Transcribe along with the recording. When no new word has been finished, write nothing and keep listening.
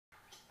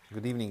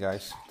Good evening,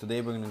 guys.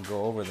 Today we're going to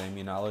go over the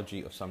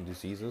immunology of some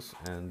diseases,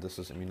 and this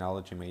is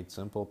Immunology Made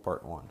Simple,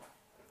 Part 1.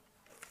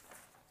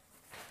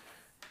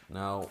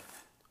 Now,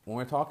 when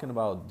we're talking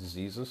about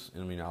diseases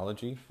in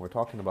immunology, we're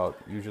talking about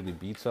usually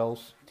B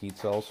cells, T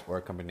cells, or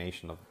a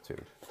combination of the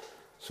two.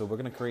 So we're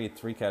going to create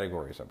three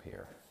categories up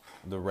here.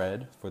 The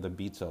red for the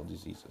B cell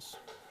diseases.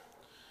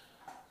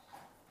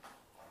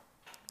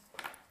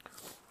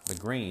 The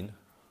green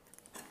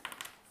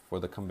for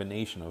the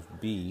combination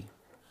of B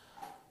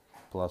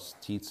plus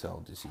T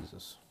cell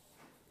diseases.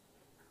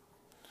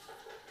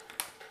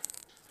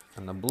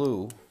 And the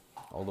blue,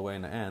 all the way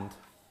in the end,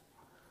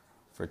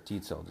 for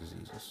T cell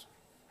diseases.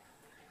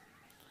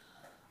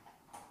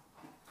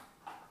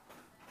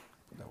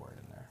 Put that word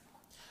in there.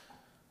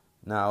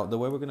 Now, the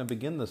way we're going to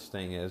begin this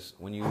thing is,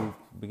 when you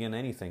begin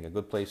anything, a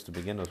good place to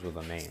begin is with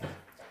a name.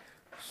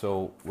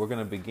 So we're going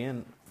to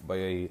begin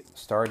by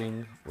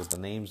starting with the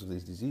names of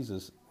these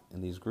diseases,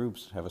 and these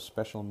groups have a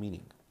special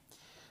meaning.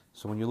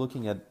 So when you're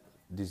looking at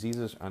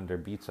diseases under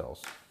B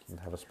cells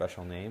that have a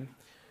special name,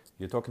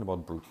 you're talking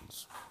about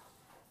Bruton's.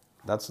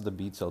 That's the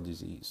B cell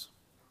disease.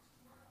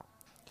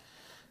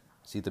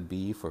 See the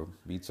B for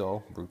B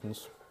cell,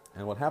 Bruton's.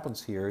 And what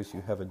happens here is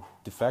you have a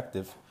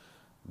defective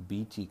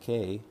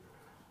BTK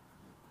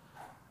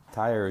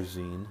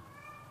tyrosine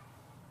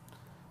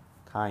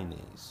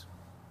kinase.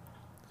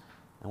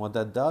 And what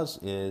that does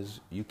is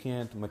you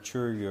can't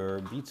mature your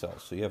B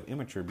cells. So you have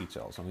immature B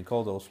cells, and we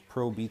call those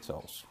pro-B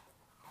cells.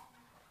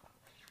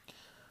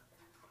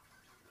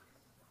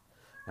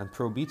 And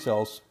pro-B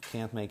cells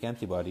can't make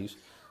antibodies,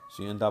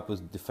 so you end up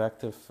with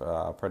defective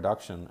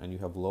production, and you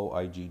have low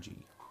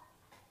IgG.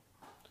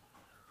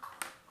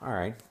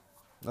 Alright,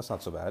 that's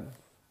not so bad.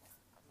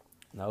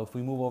 Now if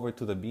we move over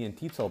to the B and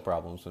T cell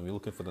problems, and we're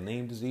looking for the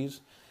name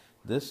disease,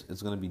 this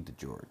is going to be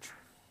DiGeorge.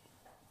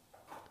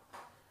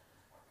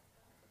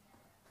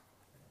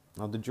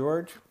 Now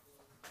DiGeorge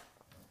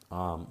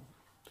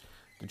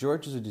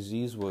is a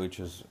disease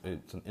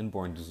it's an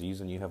inborn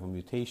disease, and you have a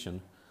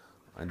mutation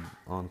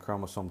on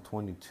chromosome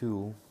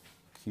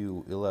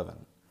 22q11.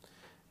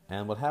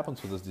 And what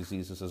happens with this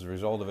disease is, as a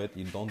result of it,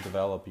 you don't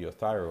develop your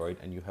thyroid,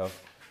 and you have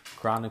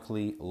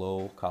chronically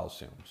low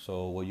calcium.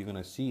 So what you're going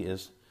to see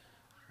is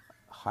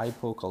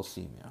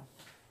hypocalcemia.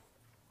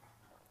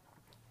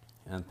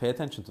 And pay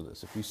attention to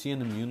this. If you see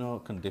an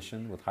immuno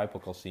condition with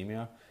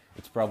hypocalcemia,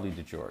 it's probably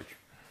DiGeorge.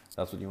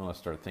 That's what you want to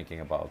start thinking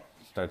about.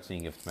 Start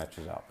seeing if it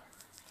matches up.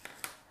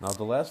 Now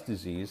the last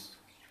disease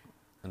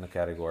in the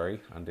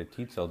category under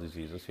T cell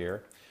diseases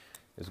here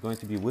is going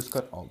to be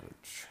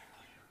Wiskott-Aldrich.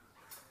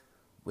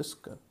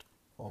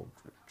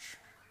 Wiskott-Aldrich,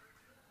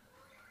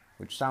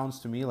 which sounds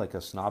to me like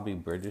a snobby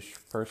British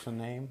person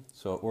name,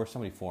 or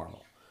somebody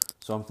formal.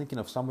 So I'm thinking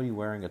of somebody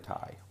wearing a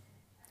tie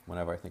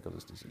whenever I think of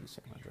this disease.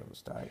 I'm going to draw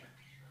this tie.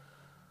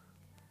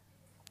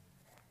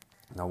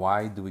 Now,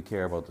 why do we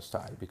care about this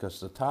tie? Because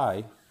the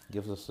tie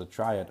gives us the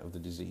triad of the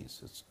disease.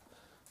 It's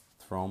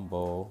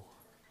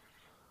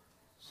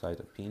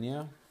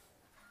thrombocytopenia,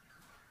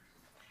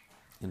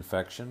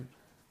 infection,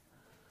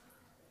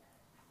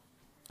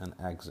 and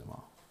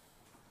eczema.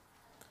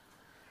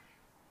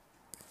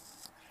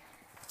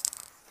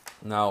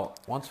 Now,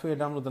 once we are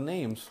done with the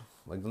names,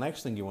 like the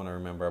next thing you want to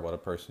remember about a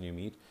person you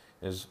meet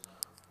is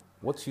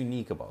what's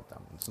unique about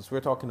them. And since we're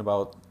talking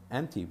about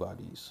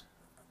antibodies,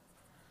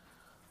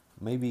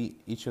 maybe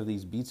each of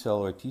these B cell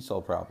or T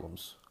cell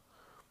problems,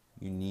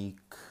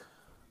 unique,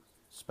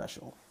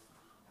 special.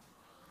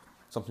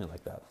 Something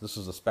like that. This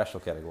is the special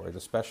category,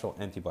 the special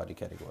antibody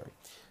category.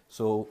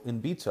 So in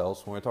B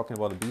cells, when we're talking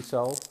about a B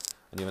cell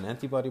and you have an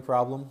antibody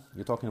problem,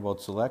 you're talking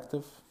about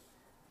selective,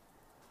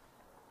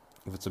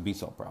 if it's a B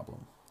cell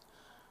problem,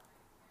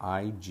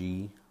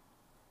 Ig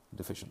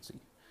deficiency.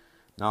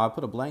 Now I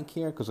put a blank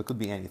here because it could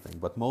be anything,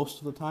 but most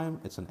of the time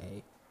it's an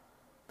A.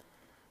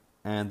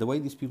 And the way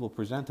these people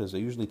present is they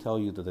usually tell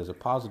you that there's a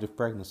positive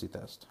pregnancy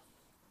test,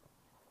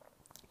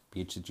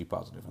 PHCG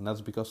positive, and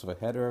that's because of a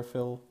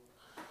heterophil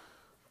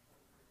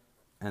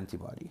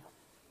antibody.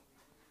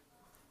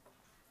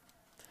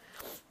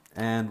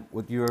 And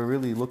what you're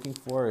really looking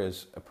for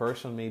is a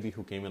person maybe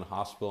who came in a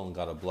hospital and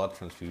got a blood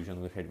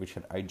transfusion which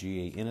had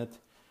IgA in it,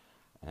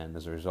 and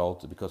as a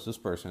result, because this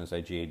person is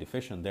IgA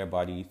deficient, their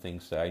body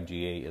thinks that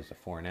IgA is a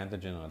foreign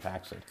antigen and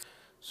attacks it.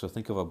 So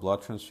think of a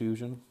blood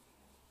transfusion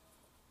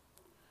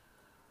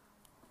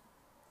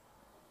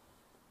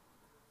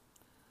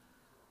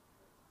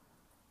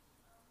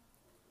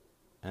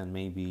and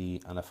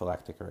maybe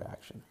anaphylactic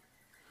reaction.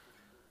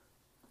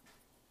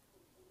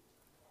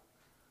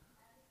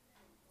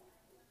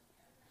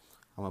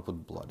 I'm going to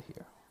put blood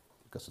here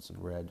because it's in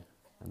red,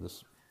 and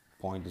this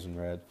point is in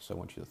red, so I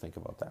want you to think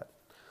about that.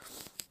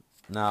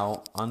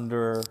 Now,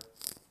 under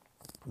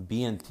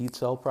B and T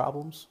cell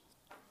problems,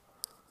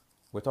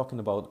 we're talking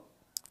about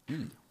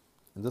E,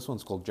 and this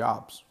one's called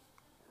Jobs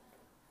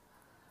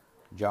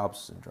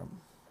syndrome.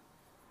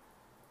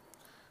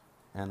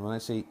 And when I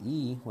say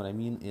E, what I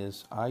mean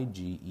is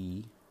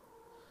IgE,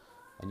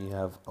 and you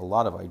have a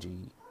lot of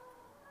IgE.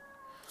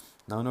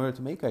 Now, in order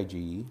to make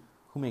IgE,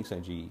 who makes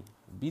IgE?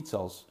 B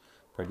cells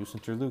produce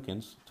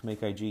interleukins to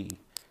make IgE.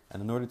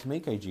 And in order to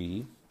make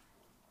IgE,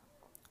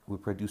 we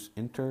produce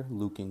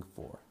interleukin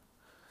 4.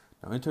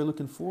 Now,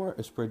 interleukin 4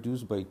 is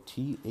produced by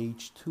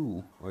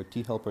Th2, or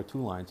T helper 2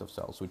 lines of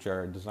cells, which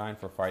are designed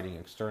for fighting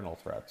external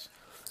threats.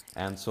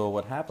 And so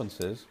what happens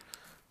is,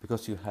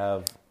 because you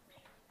have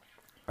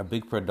a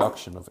big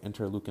production of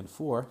interleukin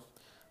 4,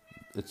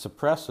 it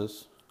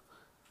suppresses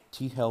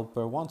T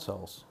helper 1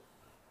 cells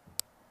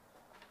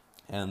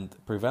and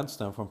prevents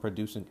them from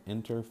producing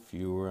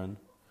interferon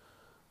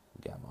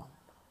gamma.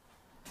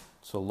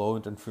 So low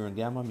interferon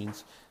gamma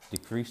means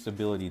decreased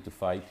ability to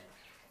fight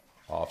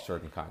off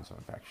certain kinds of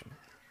infection.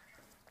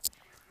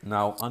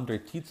 Now, under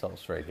T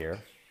cells right here,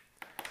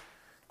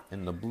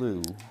 in the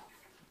blue,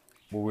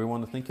 what we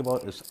want to think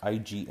about is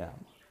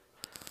IgM,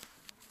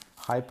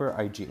 hyper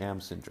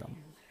IgM syndrome.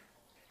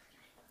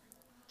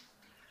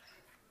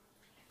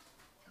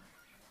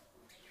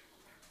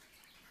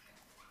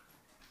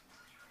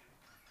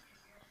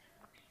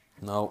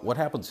 Now, what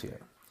happens here?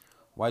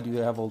 Why do you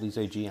have all these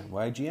IgM?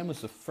 Well, IgM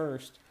is the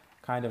first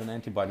kind of an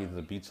antibody that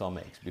the B cell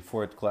makes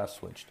before it class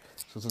switched.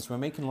 So since we're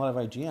making a lot of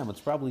IgM, it's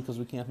probably because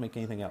we can't make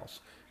anything else.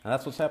 And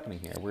that's what's happening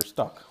here. We're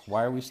stuck.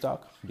 Why are we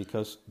stuck?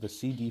 Because the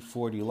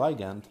CD40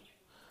 ligand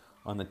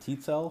on the T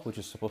cell, which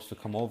is supposed to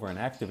come over and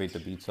activate the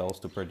B cells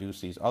to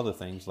produce these other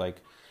things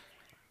like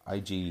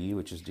IgE,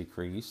 which is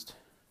decreased,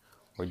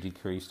 or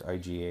decreased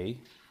IgA,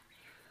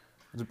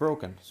 it's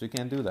broken. So you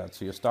can't do that.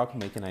 So you're stuck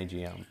making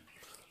IgM,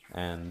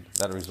 and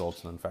that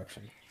results in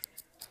infection.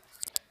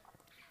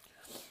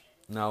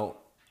 Now,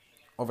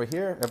 over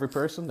here, every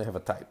person, they have a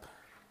type.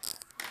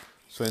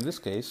 So in this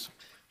case,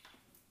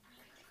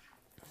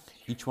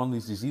 each one of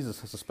these diseases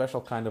has a special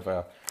kind of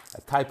a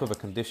type of a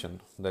condition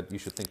that you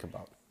should think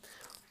about.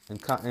 In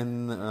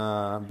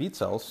B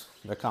cells,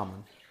 they're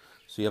common.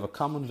 So you have a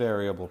common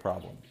variable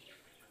problem.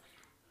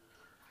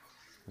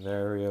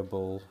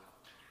 Variable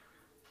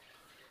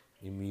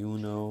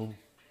immunodeficiency.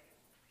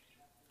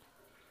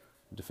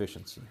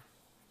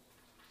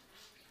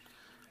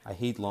 I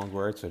hate long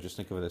words, so just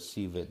think of it as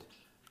CVID.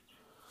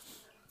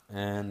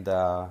 And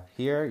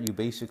here, you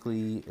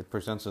basically, it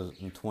presents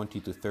in 20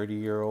 to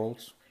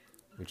 30-year-olds,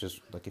 which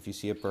is like if you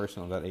see a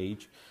person of that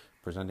age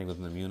presenting with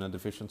an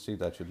immunodeficiency,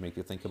 that should make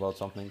you think about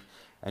something.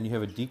 And you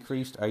have a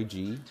decreased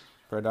Ig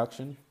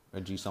production,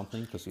 Ig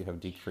something, because you have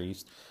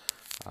decreased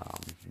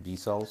B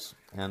cells.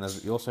 And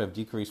you also have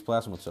decreased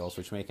plasma cells,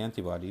 which make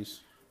antibodies,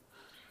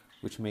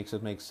 which makes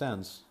it make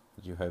sense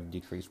that you have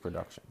decreased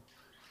production.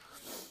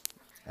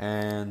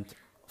 And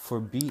for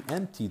B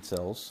and T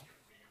cells,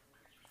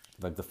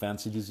 like the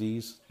fancy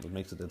disease that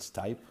makes it its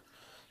type,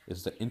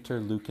 is the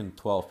interleukin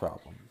 12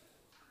 problem,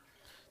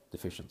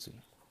 deficiency.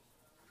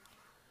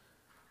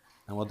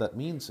 And what that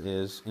means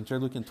is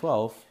interleukin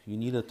 12, you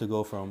need it to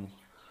go from,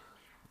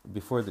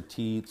 before the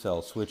T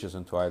cell switches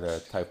into either a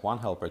type 1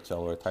 helper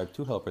cell or a type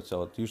 2 helper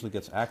cell, it usually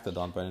gets acted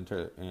on by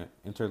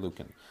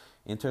interleukin.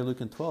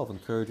 Interleukin 12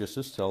 encourages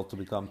this cell to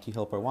become T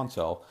helper 1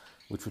 cell,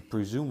 which would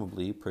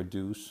presumably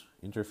produce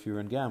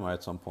interferon gamma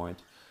at some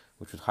point,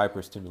 which would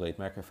hyperstimulate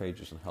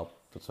macrophages and help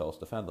the cells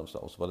defend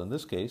themselves. But in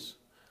this case,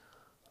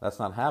 that's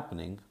not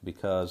happening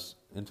because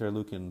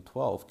interleukin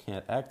 12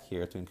 can't act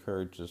here to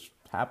encourage this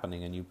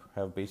happening, and you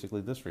have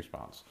basically this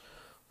response,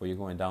 where you're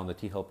going down the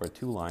T helper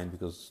 2 line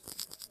because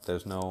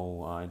there's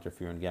no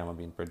interferon gamma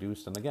being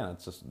produced. And again,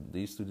 it's just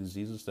these two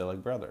diseases, they're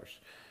like brothers.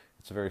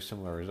 It's a very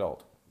similar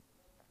result.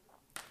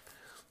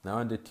 Now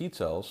in the T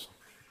cells,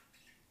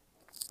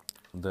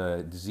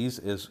 the disease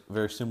is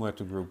very similar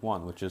to group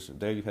 1, which is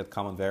there you had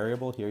common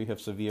variable, here you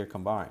have severe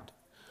combined.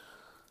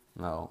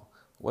 Now,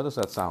 what does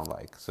that sound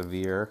like?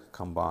 Severe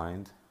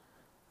combined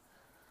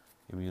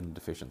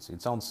immunodeficiency.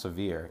 It sounds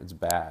severe, it's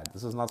bad.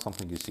 This is not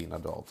something you see in an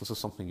adult. This is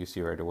something you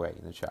see right away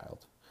in a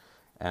child.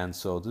 And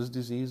so this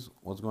disease,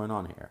 what's going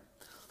on here?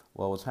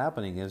 Well, what's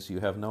happening is you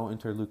have no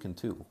interleukin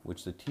 2,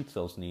 which the T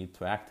cells need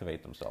to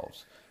activate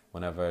themselves.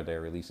 Whenever they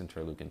release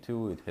interleukin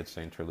 2, it hits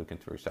the interleukin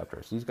 2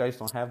 receptors. These guys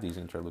don't have these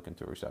interleukin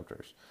 2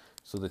 receptors.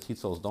 So the T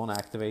cells don't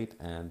activate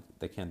and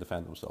they can't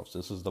defend themselves.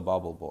 This is the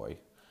bubble boy.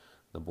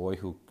 The boy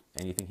who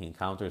anything he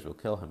encounters will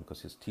kill him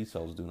because his T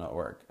cells do not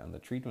work. And the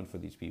treatment for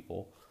these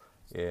people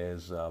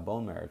is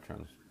bone marrow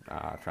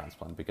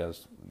transplant,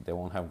 because they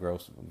won't have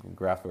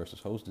graft versus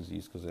host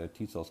disease because their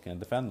T cells can't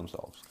defend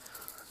themselves.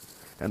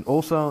 And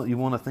also you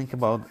want to think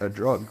about a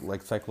drug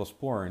like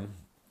cyclosporin,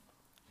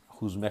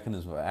 whose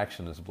mechanism of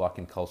action is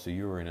blocking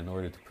calciurin in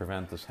order to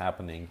prevent this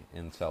happening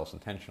in cells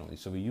intentionally.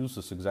 So we use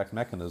this exact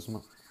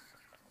mechanism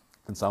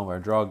in some of our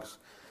drugs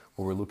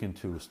where we're looking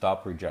to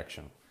stop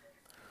rejection.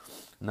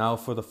 Now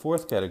for the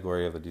fourth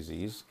category of the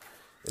disease,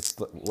 it's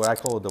what I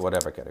call it the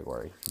whatever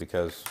category,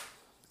 because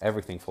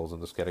everything falls in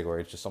this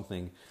category. It's just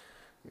something,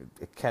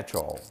 a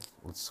catch-all.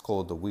 Let's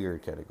call it the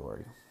weird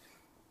category.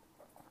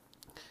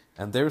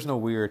 And there's no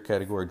weird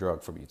category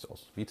drug for B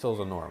cells. B cells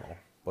are normal.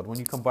 But when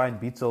you combine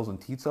B cells and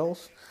T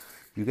cells,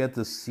 you get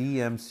the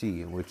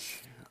CMC,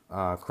 which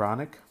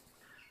chronic,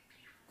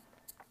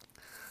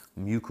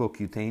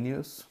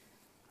 mucocutaneous,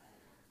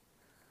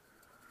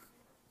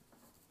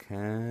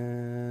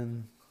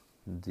 candidemia.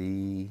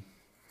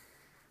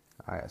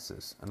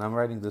 ISs. And I'm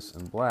writing this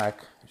in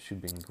black. It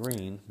should be in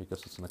green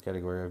because it's in the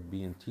category of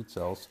B and T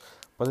cells.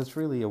 But it's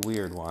really a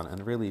weird one.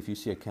 And really, if you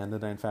see a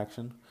Candida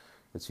infection,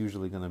 it's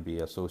usually going to be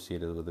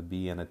associated with a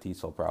B and a T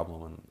cell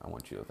problem. And I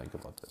want you to think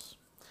about this.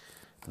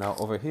 Now,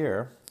 over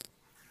here,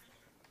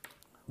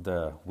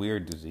 the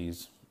weird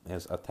disease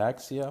is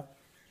ataxia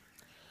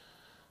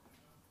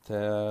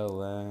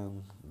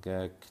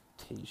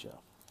telangiectasia.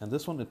 And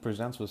this one, it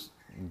presents with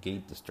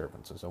gait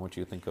disturbances. I want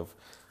you to think of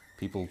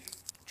people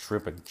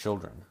tripping,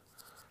 children,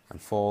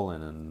 and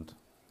falling, and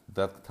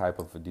that type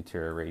of a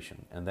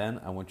deterioration. And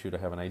then I want you to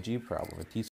have an Ig problem, a T